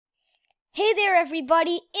Hey there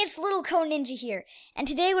everybody, it's Little Code Ninja here, and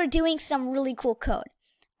today we're doing some really cool code.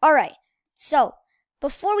 Alright, so,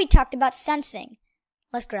 before we talked about sensing,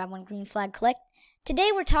 let's grab one green flag click.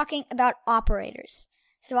 Today we're talking about operators.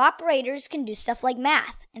 So operators can do stuff like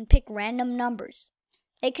math and pick random numbers.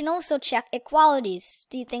 They can also check equalities,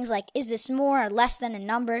 do things like, is this more or less than a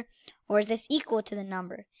number, or is this equal to the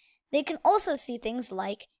number? They can also see things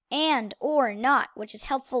like and, or, not, which is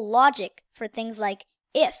helpful logic for things like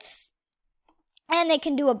ifs. And they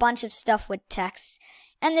can do a bunch of stuff with text.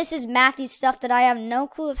 And this is mathy stuff that I have no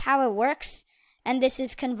clue of how it works. And this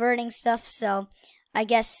is converting stuff, so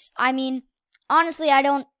honestly, I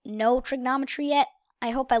don't know trigonometry yet. I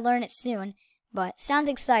hope I learn it soon, but sounds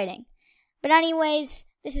exciting. But anyways,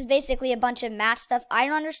 this is basically a bunch of math stuff I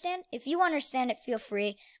don't understand. If you understand it, feel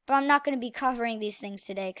free, but I'm not going to be covering these things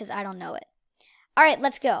today because I don't know it. Alright,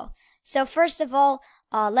 let's go. So first of all,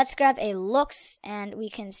 let's grab a looks and we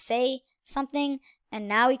can say something, and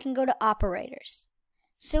now we can go to operators.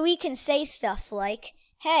 So we can say stuff like,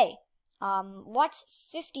 hey, what's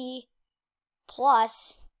 50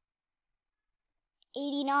 plus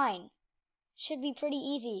 89? Should be pretty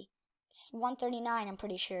easy. It's 139, I'm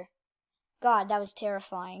pretty sure. God, that was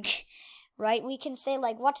terrifying. Right? We can say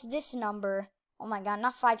like, what's this number? Oh my god,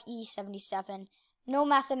 not 5e77. No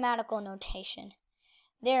mathematical notation.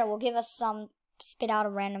 There, will give us spit out a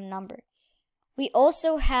random number. We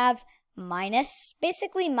also have minus,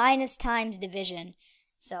 basically minus times division.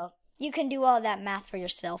 So you can do all that math for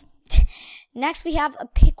yourself. Next we have a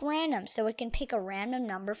pick random, so it can pick a random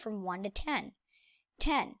number from 1 to 10.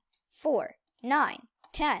 10, 4, 9,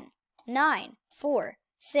 10, 9, 4,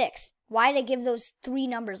 6. Why did I give those three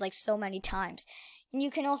numbers like so many times? And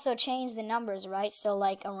you can also change the numbers, right? So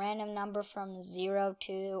like a random number from 0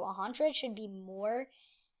 to 100 should be more.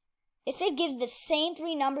 If it gives the same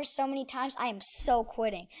three numbers so many times, I am so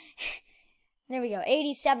quitting. There we go.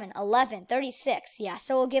 87, 11, 36. Yeah,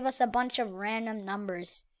 so it'll give us a bunch of random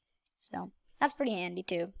numbers. So that's pretty handy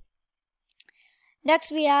too.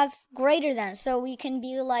 Next we have greater than. So we can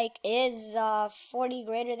be like, is 40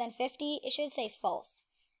 greater than 50? It should say false.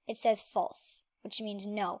 It says false, which means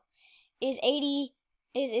no. Is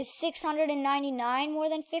 699 more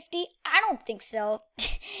than 50? I don't think so.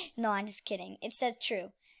 No, I'm just kidding. It says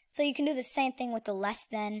true. So you can do the same thing with the less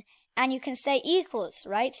than, and you can say equals,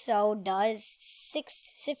 right? So does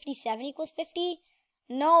 657 equals 50?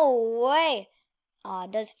 No way.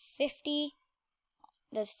 Does 50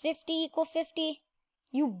 equal 50?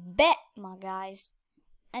 You bet, my guys.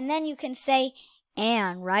 And then you can say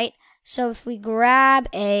and, right? So if we grab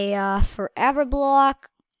a forever block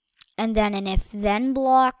and then an if then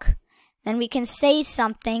block, then we can say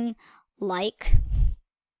something like,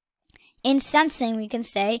 in sensing, we can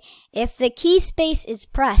say, if the key space is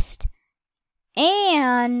pressed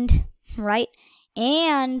and, right,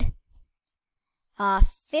 and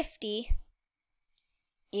 50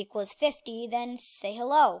 equals 50, then say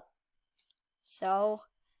hello. So,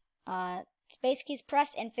 space key is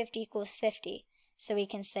pressed and 50 equals 50, so we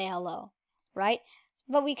can say hello, right?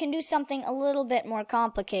 But we can do something a little bit more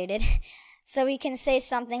complicated. So we can say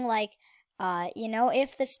something like,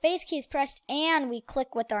 if the space key is pressed and we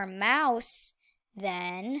click with our mouse,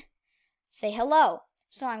 then say hello.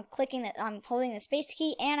 So I'm holding the space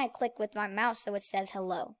key and I click with my mouse so it says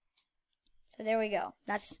hello. So there we go.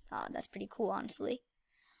 That's pretty cool, honestly.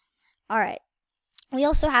 All right. We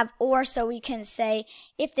also have or, so we can say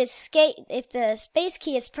if the space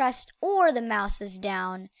key is pressed or the mouse is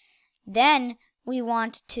down, then we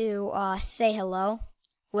want to say hello,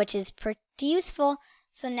 which is pretty useful.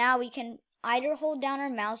 So now we can either hold down our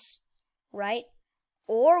mouse, right,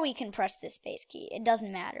 or we can press the space key. It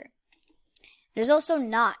doesn't matter. There's also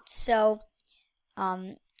not. So,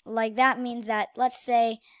 like that means that, let's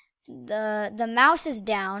say the mouse is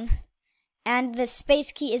down and the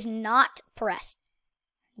space key is not pressed.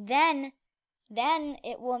 Then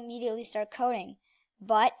it will immediately start coding.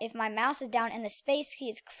 But if my mouse is down and the space key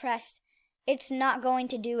is pressed, it's not going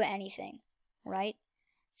to do anything, right?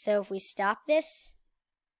 So if we stop this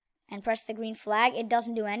and press the green flag, it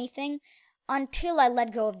doesn't do anything until I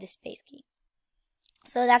let go of the space key.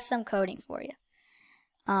 So that's some coding for you.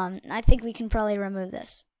 I think we can probably remove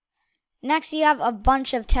this. Next, you have a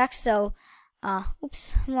bunch of text, so,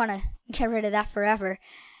 oops, I want to get rid of that forever.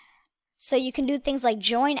 So you can do things like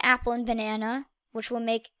join apple and banana, which will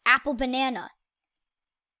make apple banana.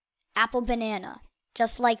 Apple banana,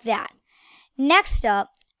 just like that. Next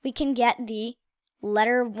up, we can get the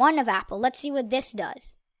letter 1 of apple. Let's see what this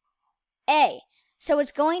does. A. So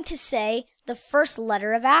it's going to say the first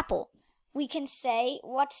letter of apple. We can say,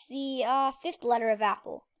 what's the fifth letter of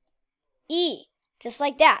apple? E. Just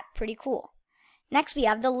like that. Pretty cool. Next, we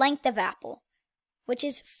have the length of apple, which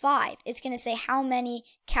is 5. It's going to say how many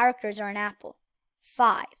characters are in apple.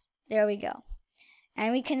 5. There we go.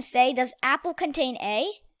 And we can say, does apple contain A?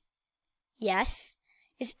 Yes.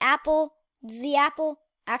 Does the apple,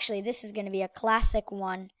 actually, this is going to be a classic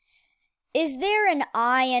one. Is there an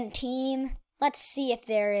I in team? Let's see if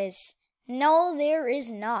there is. No, there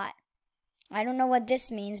is not. I don't know what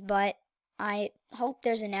this means, but I hope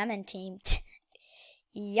there's an M in team.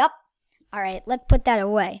 Yup. Alright, let's put that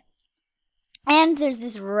away. And there's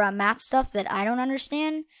this math stuff that I don't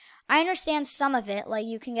understand. I understand some of it, like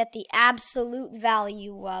you can get the absolute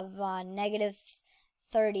value of negative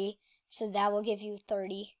 30, so that will give you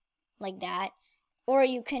 30, like that. Or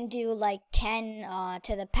you can do like 10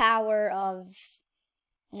 to the power of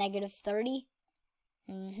negative 30.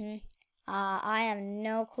 I have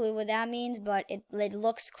no clue what that means, but it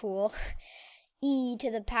looks cool. E to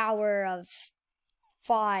the power of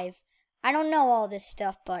 5. I don't know all this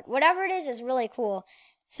stuff, but whatever it is really cool.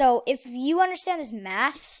 So if you understand this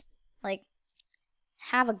math, like,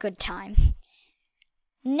 have a good time.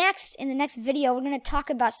 Next, in the next video, we're going to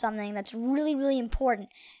talk about something that's really, really important.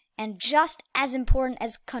 And just as important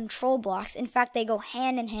as control blocks. In fact, they go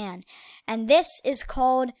hand in hand. And this is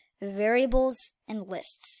called variables and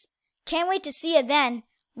lists. Can't wait to see you then.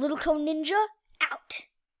 Little Code Ninja, out.